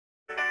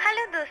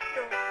हेलो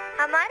दोस्तों,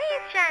 हमारे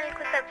इस चैनल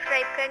को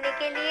सब्सक्राइब करने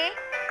के लिए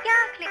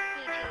यहाँ क्लिक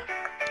कीजिए।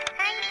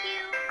 Thank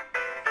you.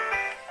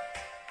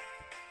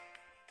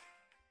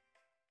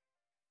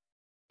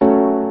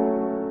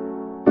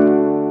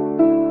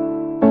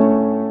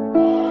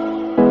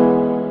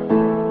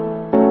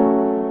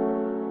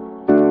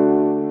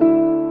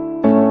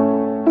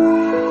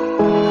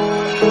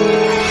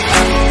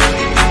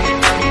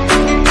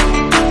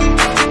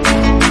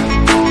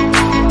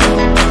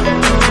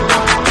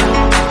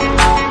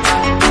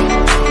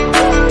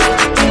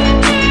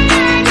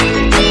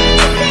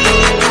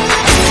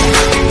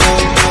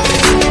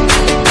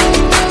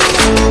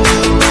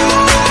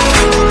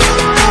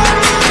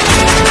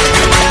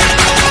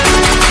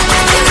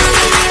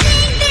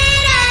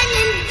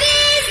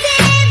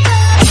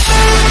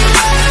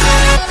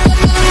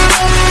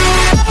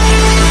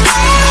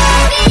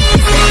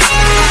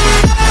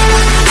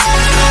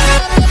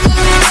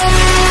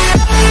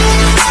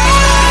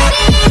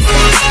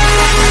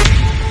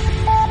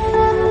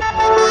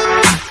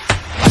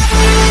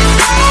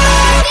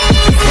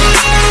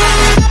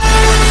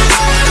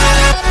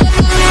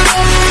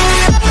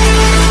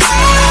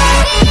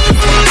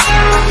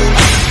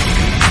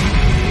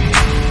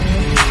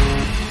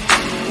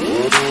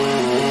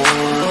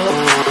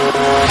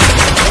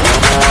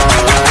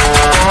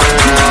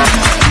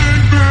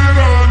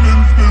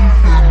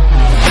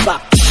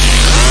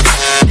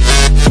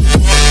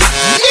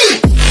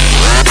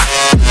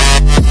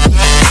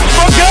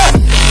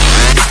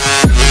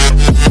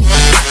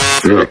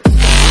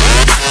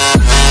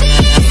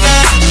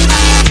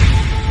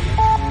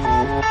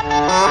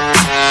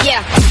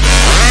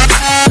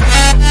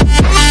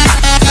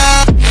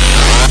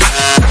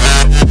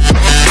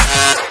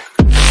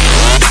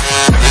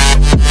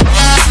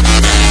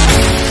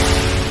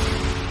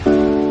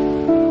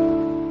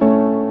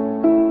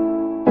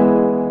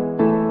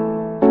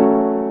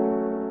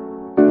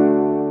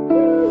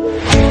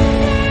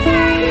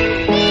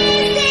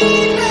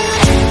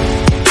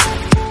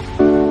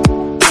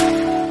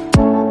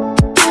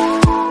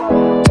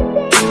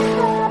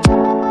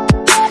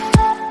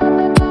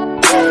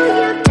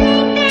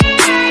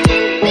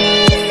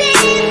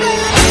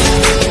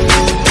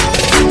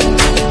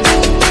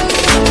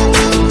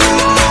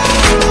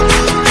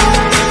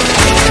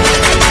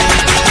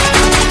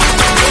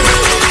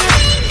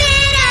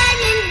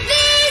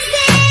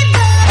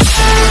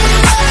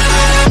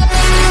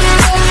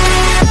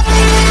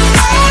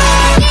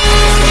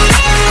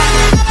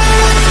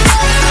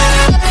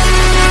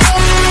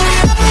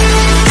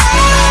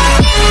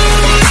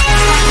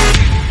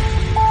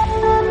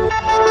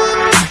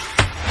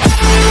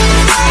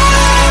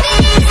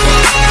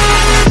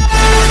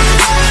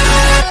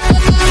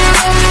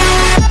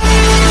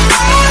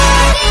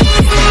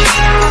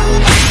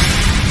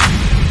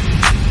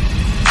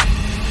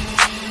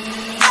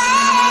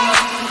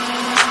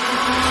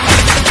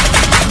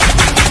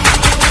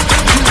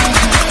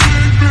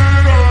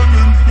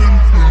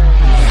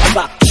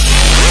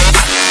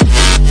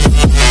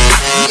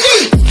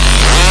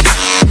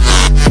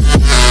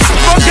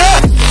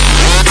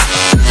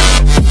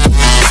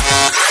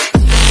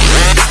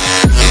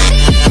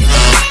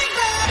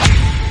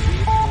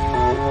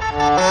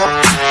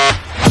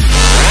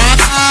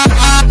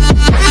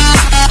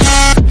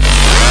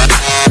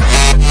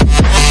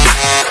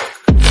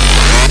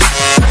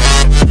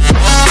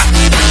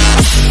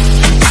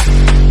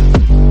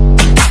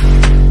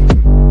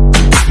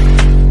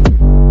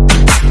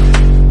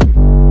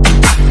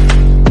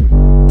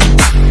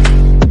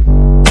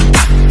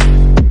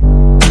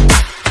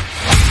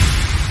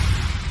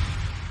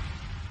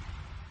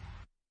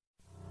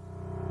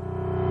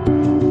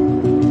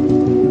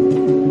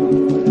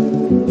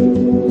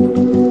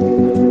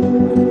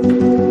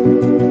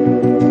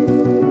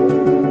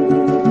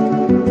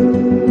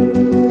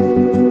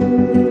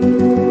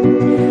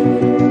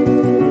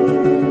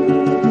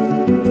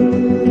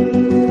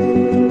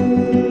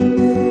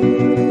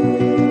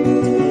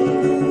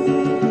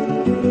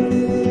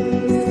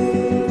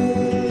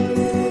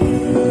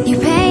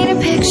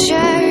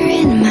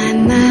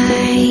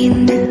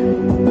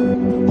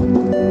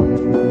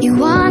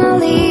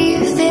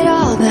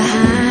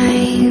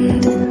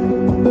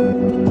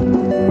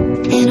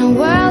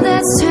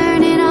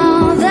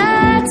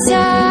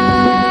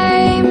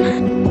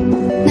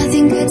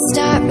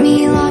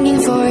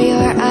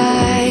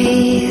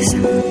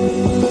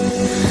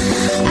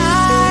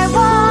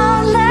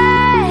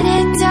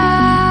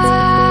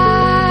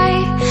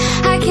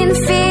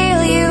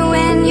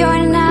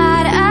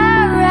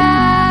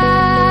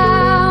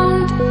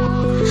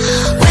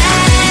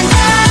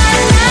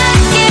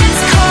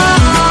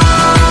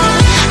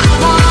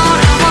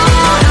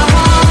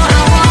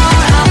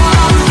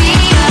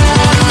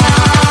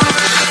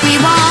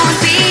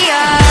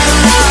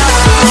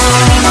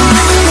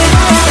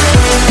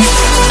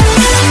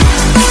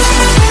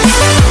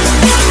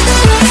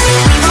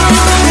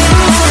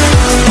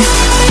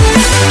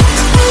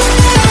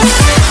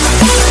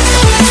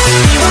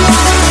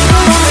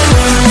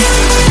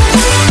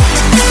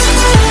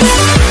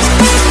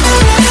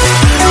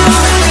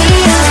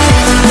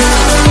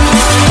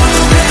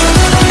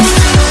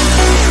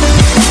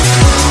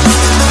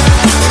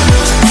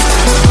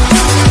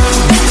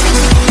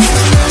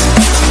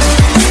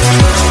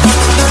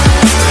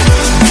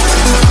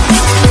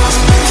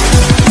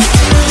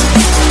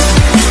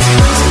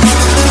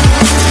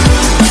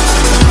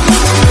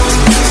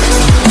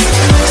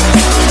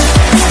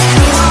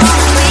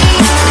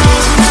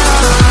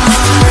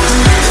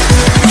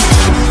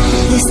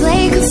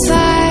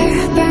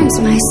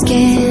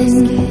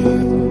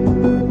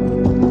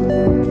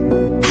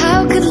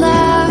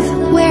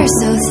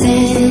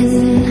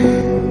 listen.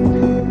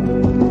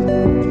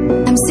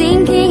 I'm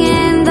sinking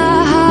in the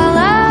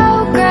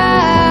hollow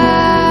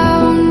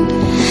ground.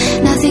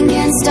 Nothing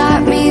can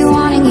stop me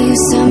wanting you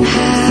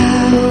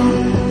somehow.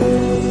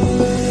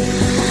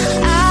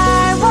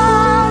 I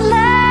won't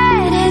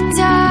let it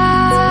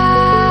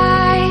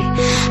die.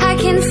 I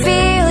can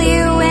feel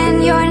you when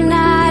you're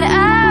not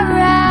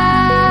around.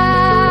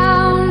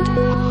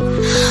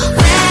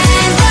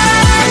 When the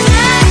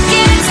night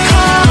gets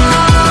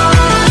cold,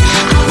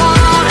 I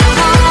won't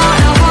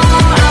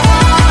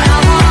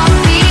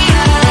be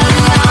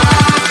alone.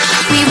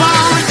 We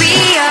won't be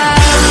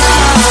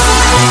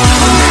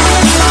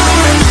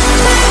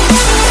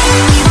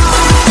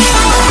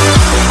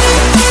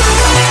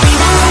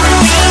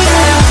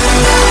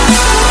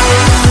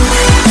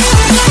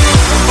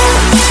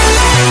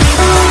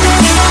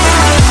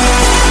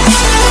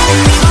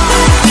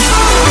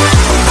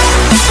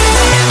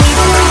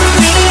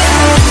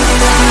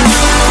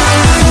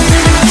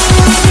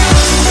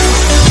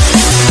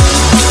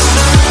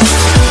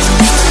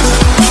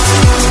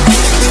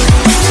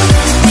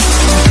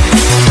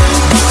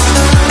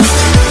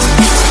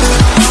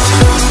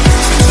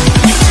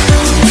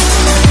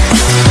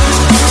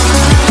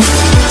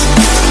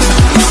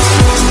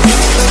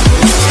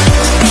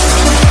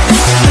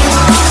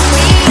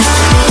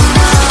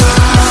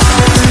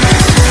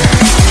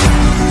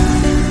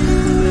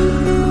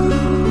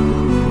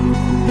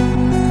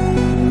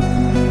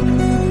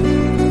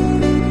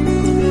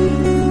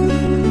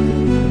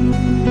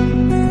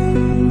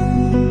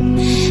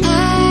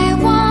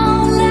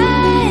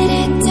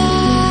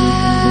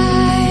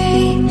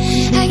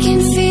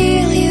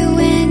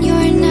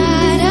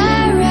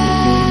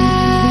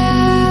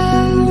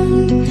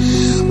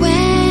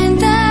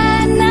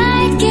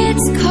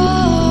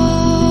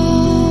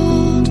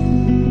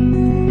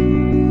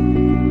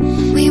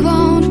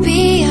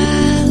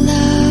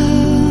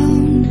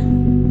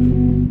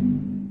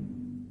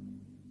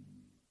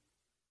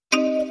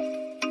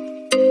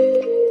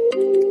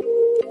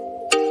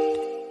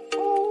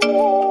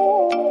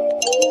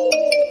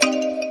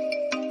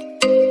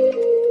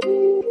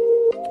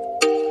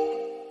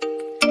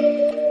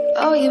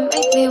Oh, you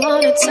make me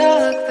wanna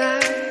talk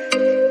back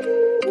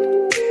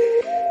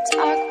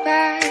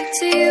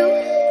to you.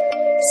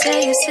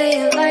 Say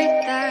it like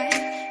that.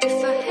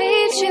 If I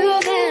hate you,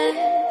 then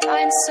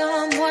find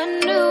someone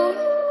new.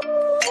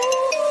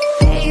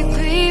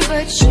 Baby,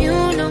 but you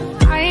know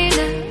I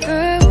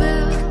never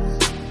will.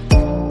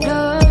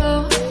 No,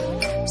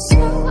 so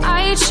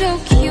I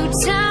choke you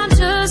down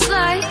just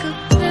like a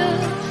pill.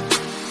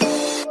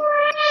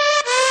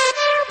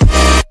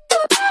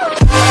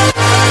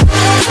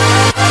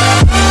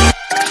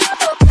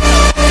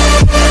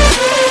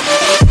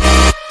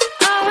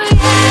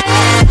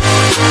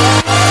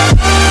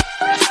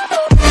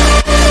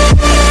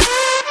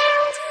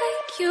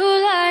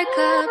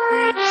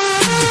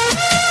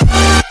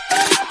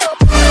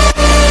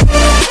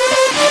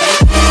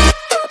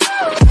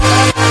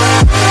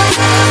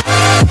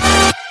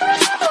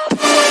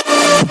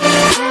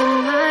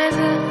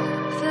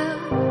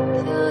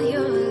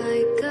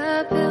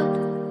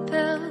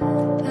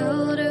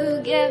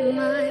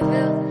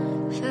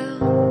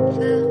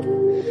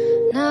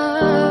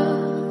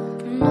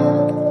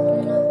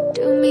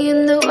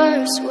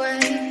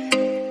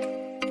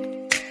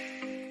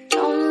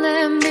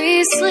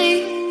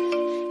 Sleep,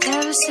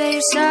 never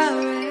say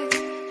sorry.